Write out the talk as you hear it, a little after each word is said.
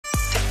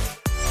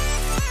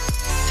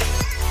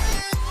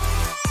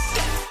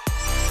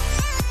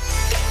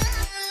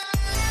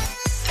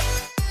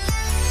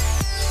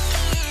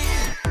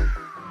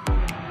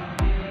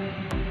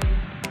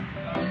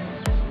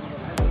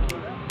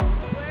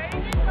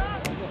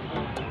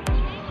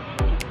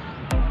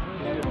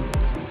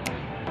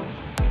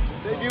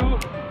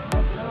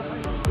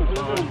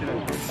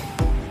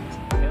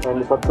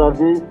and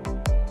Sattarji,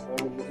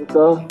 and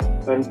Jessica,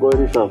 and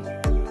Koirisham.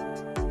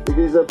 It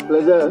is a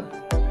pleasure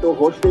to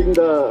hosting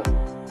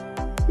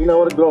in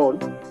our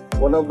ground.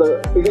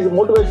 It is a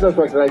motivational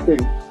factor, I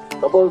think.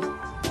 Suppose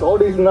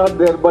crowd is not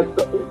there, but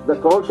the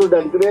crowd should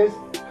encourage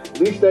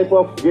these type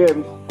of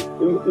games.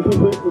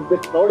 If the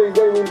crowd is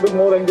there, it will be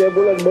more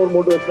enjoyable and more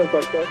motivational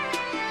factor.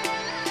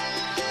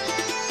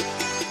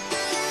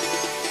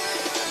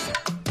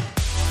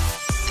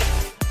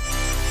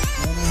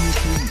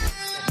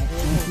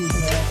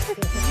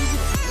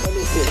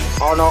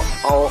 Honor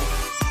our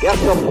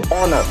guest of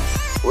honor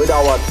with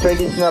our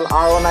traditional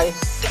aronai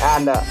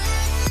and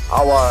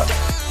our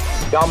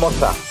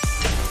gamosa.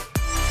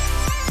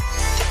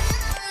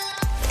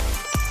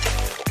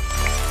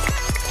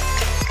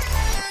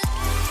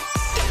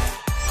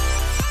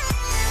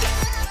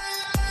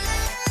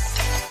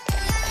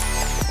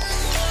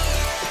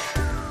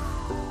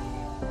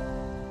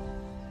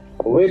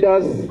 With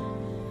us,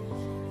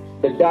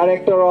 the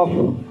director of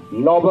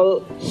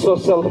Noble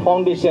Social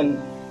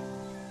Foundation,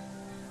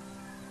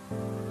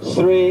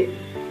 Sri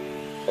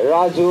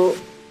Raju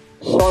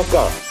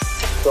Sarkar.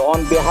 So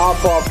on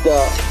behalf of the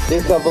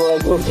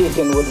Disabled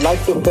Association, would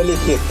like to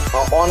felicitate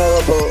our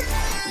honorable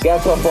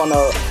guest of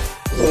honor,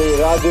 Sri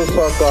Raju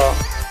Sarkar,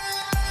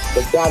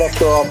 the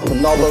director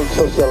of Noble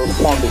Social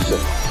Foundation.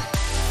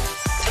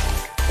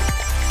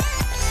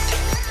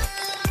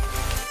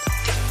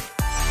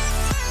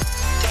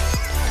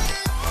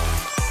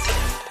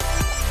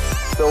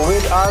 So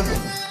with us,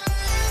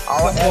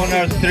 our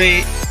honor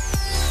Sri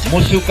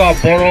Musuka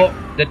Boro,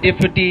 the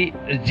Deputy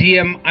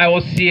GM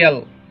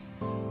IOCL,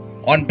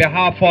 on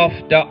behalf of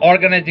the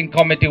organizing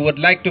committee, would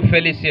like to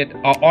felicitate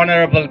our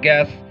honorable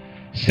guest,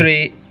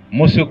 Sri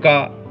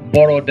Musuka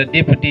Boro, the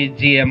Deputy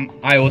GM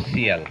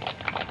IOCL.